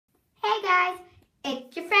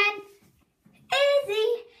It's your friend, Izzy.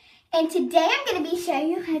 And today I'm going to be showing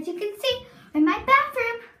you, as you can see, in my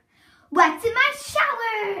bathroom, what's in my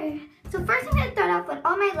shower. So first I'm going to start off with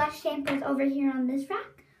all my Lush shampoos over here on this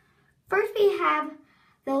rack. First we have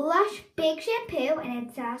the Lush Big Shampoo, and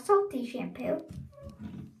it's a salty shampoo.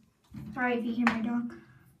 Sorry if you hear my dog.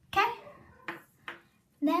 Okay.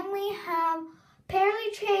 Then we have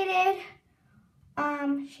Fairly Traded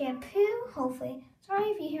shampoo, hopefully. Sorry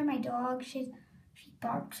if you hear my dog, she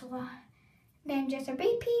barks a lot. Then just a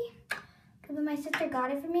repeat, because when my sister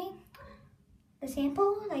got it for me, the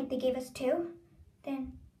sample, like they gave us 2.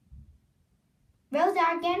 Then Rose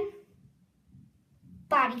Argan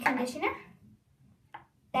body conditioner.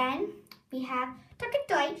 Then we have Tuck and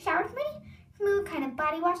Delight Shower Committee Smooth kind of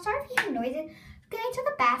body wash. Sorry if you hear noises. I took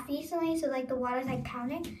a bath recently, so like the water's like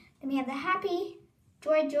pounding. Then we have the Happy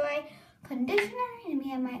Joy conditioner, and we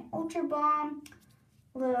have my Ultra Balm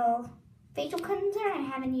little facial cleanser. I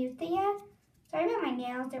haven't used it yet. Sorry about my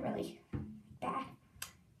nails, they're really bad.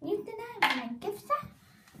 Used it in my gift set.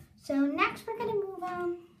 So next we're gonna move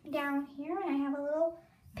on down here, and I have a little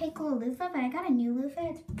pink little loofah, but I got a new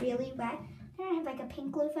loofah. It's really wet. Then I have like a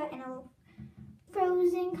pink loofah and a little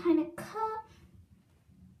frozen kind of cup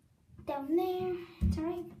down there.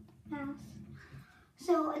 Sorry, mouse.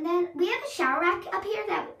 So, and then we have a shower rack up here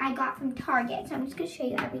that I got from Target. So I'm just going to show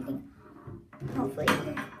you everything. Hopefully.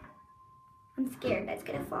 I'm scared that's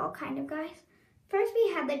going to fall, kind of, guys. First, we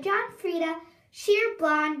have the John Frieda Sheer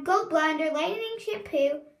Blonde Gold Blonder Lightening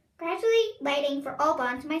Shampoo. Gradually lighting for all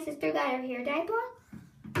blondes. My sister got her hair dye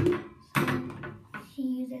blonde. So she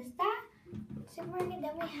uses that. So then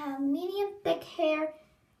we have medium thick hair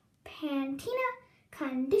Pantina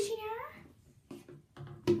conditioner.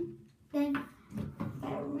 Then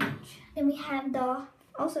we have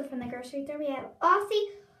also from the grocery store, we have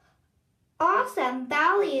Aussie Awesome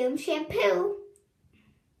Volume Shampoo.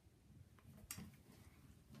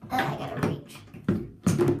 I gotta reach.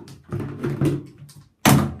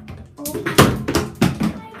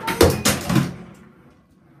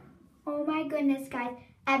 Oh my goodness, guys.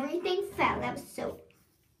 Everything fell. That was so...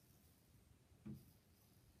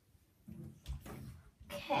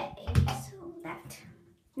 Okay, so that...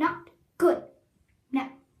 Not good. No.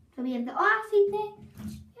 So we have the Aussie thing.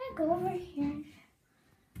 I'm gonna go over here.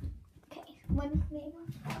 Okay, one thing.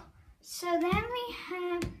 So then we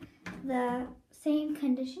have the same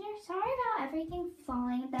conditioner. Sorry about everything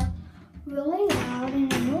falling. That's really loud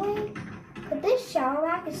and annoying. But this shower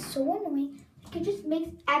rack is so annoying. It just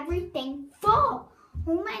makes everything fall.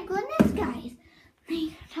 Oh my goodness, guys.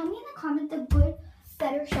 Like, tell me in the comments a good,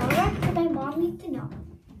 better shower rack, because my mom needs to know.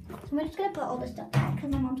 So I'm just going to put all this stuff back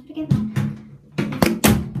because my mom's going to get mad.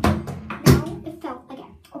 Now it fell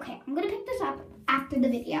again. Okay, I'm going to pick this up after the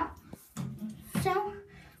video. So, oh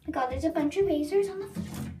my god, there's a bunch of razors on the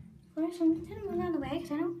floor. So I'm going to move out of the way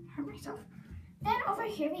because I don't hurt myself. Then over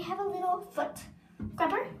here we have a little foot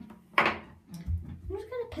scrubber. I'm just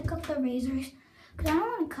going to pick up the razors because I don't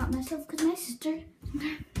want to cut myself because my sisters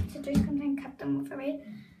come and cut them with a razor.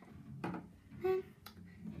 Then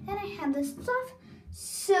I have this stuff.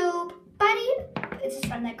 Soap Buddy, this is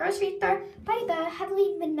from the grocery store. Buddy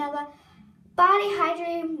Heavily Vanilla Body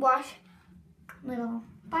Hydrating Wash, little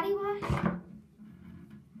body wash.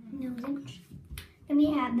 Then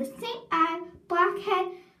we have the St. Anne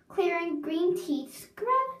Blackhead Clearing Green Tea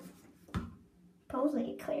Scrub.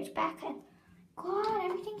 Supposedly it clears blackhead. God,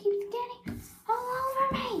 everything keeps getting all over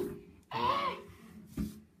me.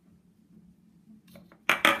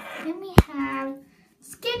 Then we have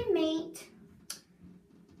Skin Mate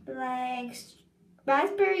like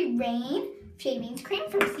Raspberry Rain Shaving Cream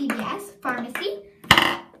from CVS Pharmacy.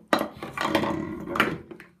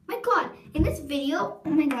 My god, in this video, oh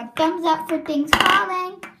my god, thumbs up for things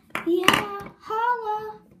falling. Yeah,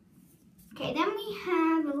 holla. Okay, then we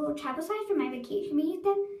have a little travel size for my vacation. We used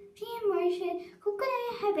the GM Mauritius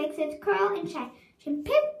Coconut Hibiscus Curl and Shine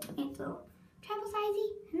Shampoo. It's a little travel sizey.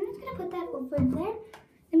 And I'm just going to put that over there.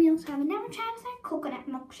 Then we also have another travel size Coconut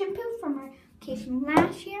Milk Shampoo from our vacation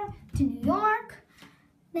last year to New York.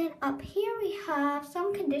 Then up here we have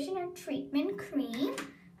some conditioner treatment cream.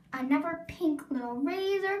 Another pink little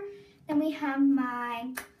razor. Then we have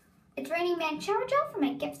my It's Raining Man shower gel for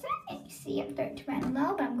my gift set. And you see I'm starting to run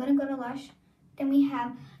low, but I'm going to go to Lush. Then we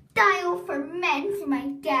have Dial for Men for my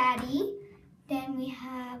daddy. Then we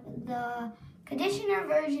have the conditioner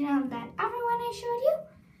version of that other one I showed you.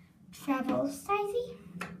 Travel sizey.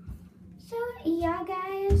 So yeah,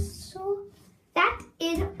 guys. So that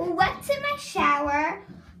is what's in my shower.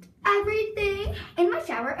 Everything in my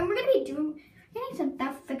shower. And we're going to be getting some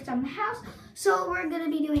stuff fixed on the house. So we're going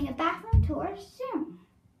to be doing a bathroom tour soon.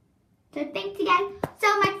 So thanks you guys so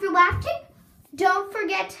watching. Don't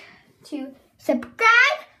forget to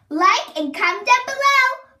subscribe, like, and comment down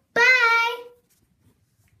below.